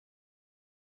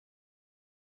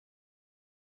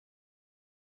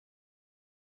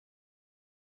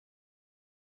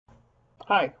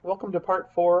Hi, welcome to part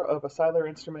 4 of a Siler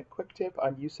Instrument quick tip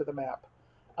on use of the map.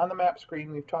 On the map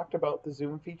screen, we've talked about the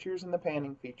zoom features and the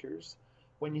panning features.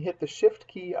 When you hit the shift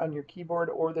key on your keyboard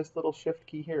or this little shift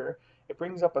key here, it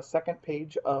brings up a second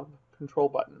page of control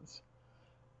buttons.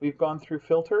 We've gone through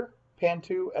filter, pan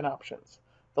to, and options.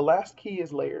 The last key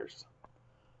is layers.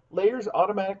 Layers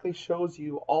automatically shows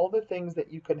you all the things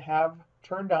that you can have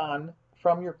turned on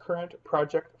from your current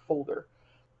project folder.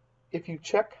 If you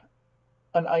check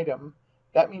an item,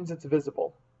 that means it's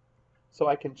visible. So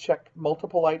I can check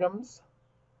multiple items.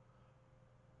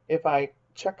 If I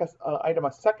check an item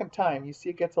a second time, you see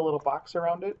it gets a little box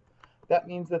around it. That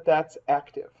means that that's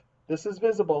active. This is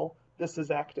visible, this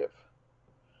is active.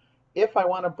 If I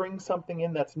want to bring something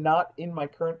in that's not in my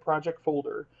current project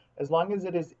folder, as long as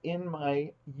it is in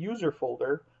my user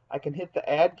folder, I can hit the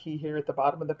add key here at the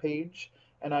bottom of the page,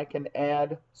 and I can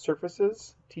add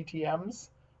surfaces, TTMs,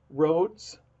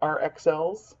 roads,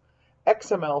 RXLs,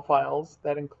 XML files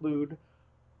that include,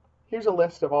 here's a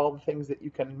list of all the things that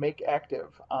you can make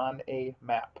active on a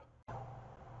map.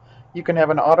 You can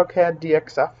have an AutoCAD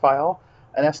DXF file,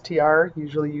 an STR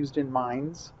usually used in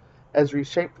mines, ESRI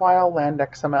shapefile,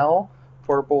 LandXML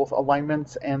for both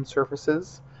alignments and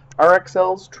surfaces,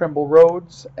 RXLs, Trimble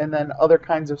roads, and then other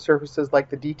kinds of surfaces like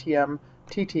the DTM,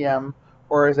 TTM,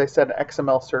 or as I said,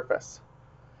 XML surface.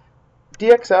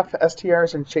 DXF,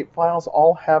 STRs, and shapefiles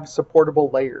all have supportable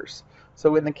layers.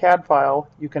 So in the CAD file,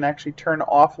 you can actually turn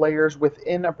off layers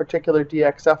within a particular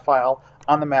DXF file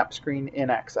on the map screen in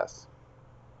Access.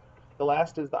 The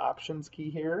last is the options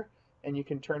key here, and you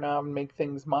can turn on and make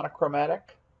things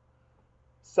monochromatic,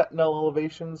 set null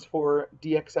elevations for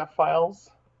DXF files.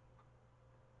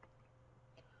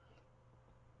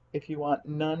 If you want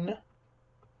none,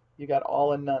 you got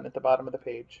all and none at the bottom of the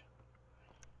page.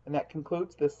 And that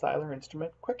concludes this Siler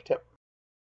Instrument quick tip.